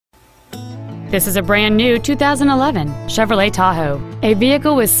This is a brand new 2011 Chevrolet Tahoe, a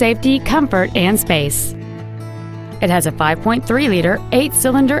vehicle with safety, comfort, and space. It has a 5.3-liter,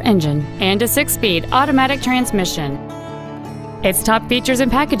 8-cylinder engine and a 6-speed automatic transmission. Its top features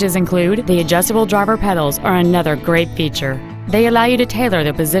and packages include the adjustable driver pedals are another great feature. They allow you to tailor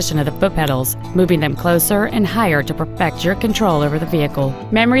the position of the foot pedals, moving them closer and higher to perfect your control over the vehicle.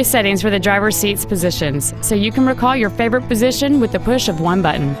 Memory settings for the driver's seat's positions, so you can recall your favorite position with the push of one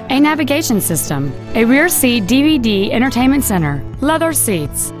button. A navigation system, a rear seat DVD entertainment center, leather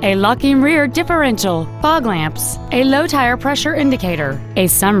seats, a locking rear differential, fog lamps, a low tire pressure indicator, a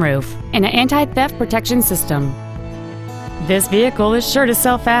sunroof, and an anti-theft protection system. This vehicle is sure to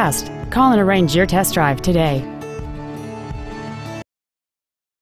sell fast. Call and arrange your test drive today.